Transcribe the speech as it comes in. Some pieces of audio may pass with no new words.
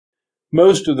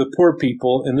Most of the poor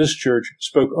people in this church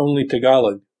spoke only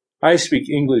Tagalog. I speak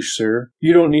English, sir.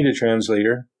 You don't need a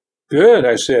translator. Good,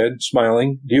 I said,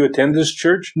 smiling. Do you attend this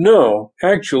church? No.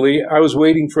 Actually, I was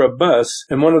waiting for a bus,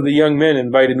 and one of the young men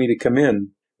invited me to come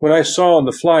in. When I saw on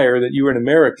the flyer that you were an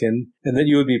American and that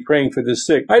you would be praying for the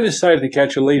sick, I decided to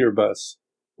catch a later bus.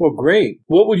 Well, great.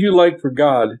 What would you like for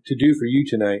God to do for you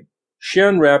tonight? She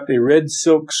unwrapped a red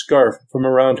silk scarf from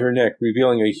around her neck,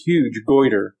 revealing a huge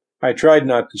goiter. I tried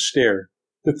not to stare.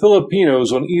 The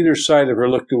Filipinos on either side of her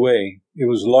looked away. It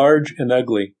was large and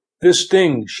ugly. This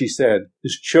thing, she said,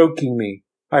 is choking me.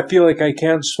 I feel like I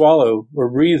can't swallow or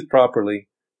breathe properly.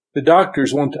 The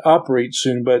doctors want to operate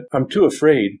soon, but I'm too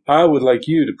afraid. I would like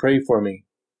you to pray for me.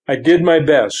 I did my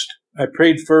best. I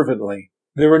prayed fervently.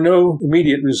 There were no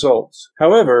immediate results.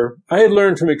 However, I had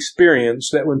learned from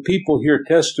experience that when people hear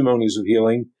testimonies of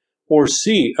healing or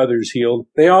see others healed,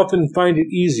 they often find it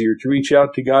easier to reach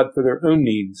out to God for their own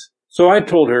needs. So I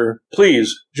told her,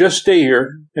 please, just stay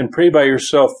here and pray by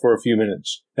yourself for a few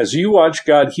minutes. As you watch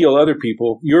God heal other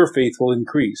people, your faith will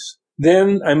increase.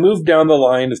 Then I moved down the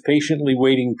line of patiently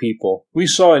waiting people. We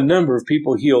saw a number of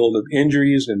people healed of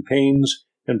injuries and pains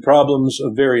and problems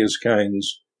of various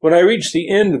kinds. When I reached the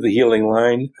end of the healing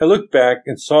line, I looked back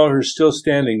and saw her still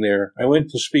standing there. I went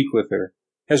to speak with her.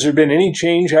 Has there been any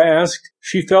change? I asked.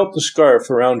 She felt the scarf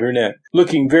around her neck.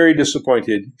 Looking very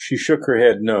disappointed, she shook her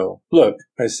head no. Look,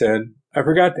 I said, I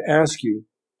forgot to ask you.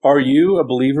 Are you a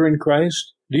believer in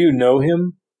Christ? Do you know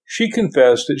him? She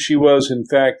confessed that she was, in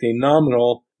fact, a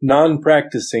nominal,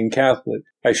 non-practicing Catholic.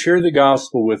 I shared the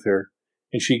gospel with her,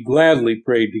 and she gladly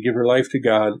prayed to give her life to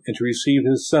God and to receive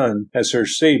his Son as her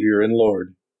Savior and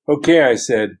Lord. Okay, I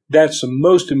said, that's the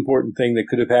most important thing that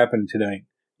could have happened tonight.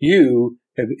 You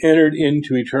have entered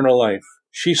into eternal life.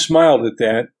 She smiled at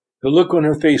that. The look on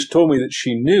her face told me that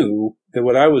she knew that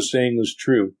what I was saying was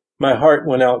true. My heart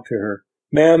went out to her.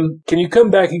 Ma'am, can you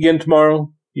come back again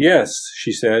tomorrow? Yes,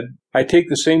 she said. I take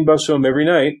the same bus home every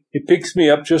night. It picks me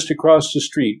up just across the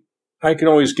street. I can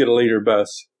always get a later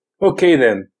bus. Okay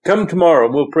then, come tomorrow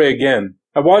and we'll pray again.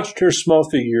 I watched her small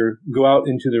figure go out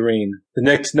into the rain. The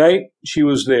next night, she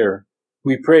was there.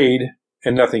 We prayed,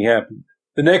 and nothing happened.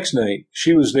 The next night,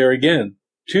 she was there again.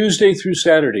 Tuesday through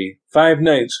Saturday, 5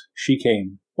 nights, she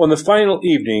came. On the final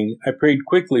evening, I prayed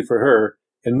quickly for her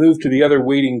and moved to the other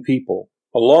waiting people.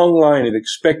 A long line of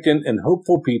expectant and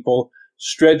hopeful people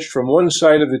stretched from one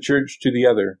side of the church to the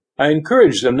other. I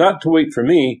encouraged them not to wait for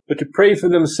me, but to pray for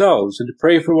themselves and to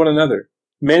pray for one another.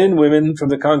 Men and women from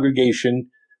the congregation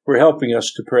were helping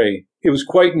us to pray. It was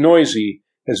quite noisy,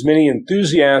 as many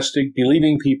enthusiastic,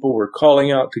 believing people were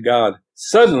calling out to God.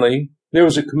 Suddenly, there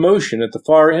was a commotion at the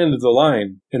far end of the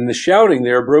line, and the shouting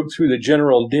there broke through the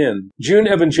general din. June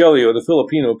Evangelio, the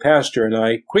Filipino pastor, and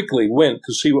I quickly went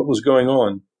to see what was going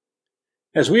on.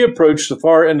 As we approached the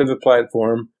far end of the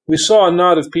platform, we saw a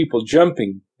knot of people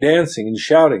jumping, dancing, and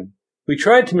shouting. We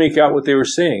tried to make out what they were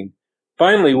saying.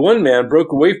 Finally, one man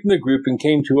broke away from the group and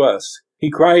came to us.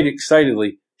 He cried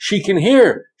excitedly, "She can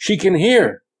hear! She can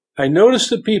hear!" I noticed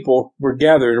the people were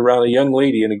gathered around a young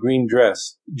lady in a green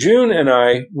dress. June and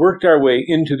I worked our way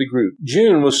into the group.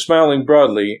 June was smiling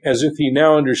broadly, as if he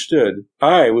now understood.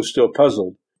 I was still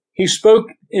puzzled. He spoke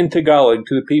in Tagalog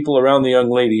to the people around the young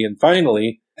lady and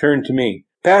finally turned to me.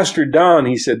 "Pastor Don,"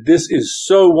 he said, "this is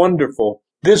so wonderful.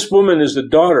 This woman is the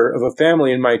daughter of a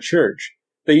family in my church.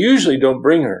 They usually don't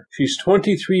bring her. She's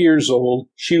 23 years old.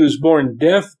 She was born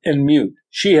deaf and mute.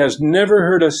 She has never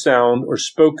heard a sound or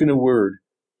spoken a word.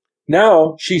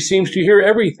 Now she seems to hear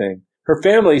everything. Her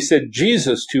family said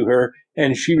Jesus to her,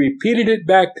 and she repeated it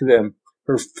back to them.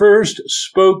 Her first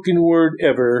spoken word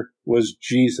ever was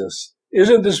Jesus.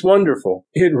 Isn't this wonderful?"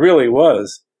 It really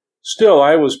was. Still,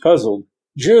 I was puzzled.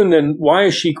 "June, then why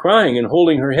is she crying and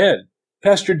holding her head?"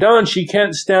 "Pastor Don, she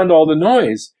can't stand all the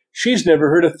noise. She's never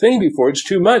heard a thing before. It's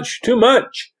too much, too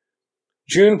much."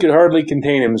 June could hardly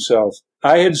contain himself.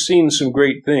 I had seen some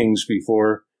great things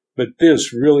before, but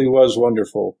this really was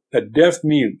wonderful. A deaf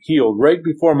mute healed right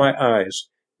before my eyes,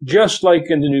 just like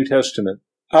in the New Testament.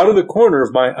 Out of the corner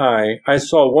of my eye, I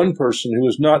saw one person who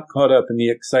was not caught up in the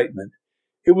excitement.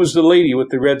 It was the lady with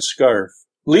the red scarf.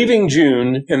 Leaving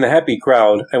June in the happy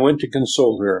crowd, I went to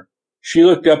console her. She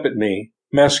looked up at me.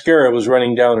 Mascara was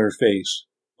running down her face.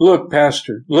 "Look,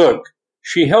 Pastor, look."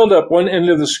 She held up one end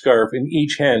of the scarf in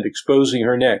each hand, exposing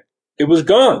her neck. It was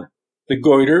gone. The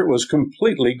goiter was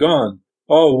completely gone.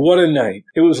 Oh, what a night.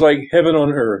 It was like heaven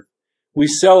on earth. We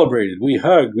celebrated, we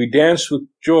hugged, we danced with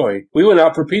joy. We went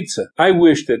out for pizza. I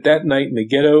wished that night in the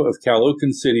ghetto of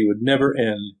Caloocan City would never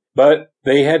end. But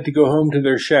they had to go home to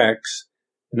their shacks,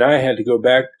 and I had to go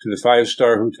back to the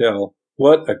 5-star hotel.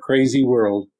 What a crazy world.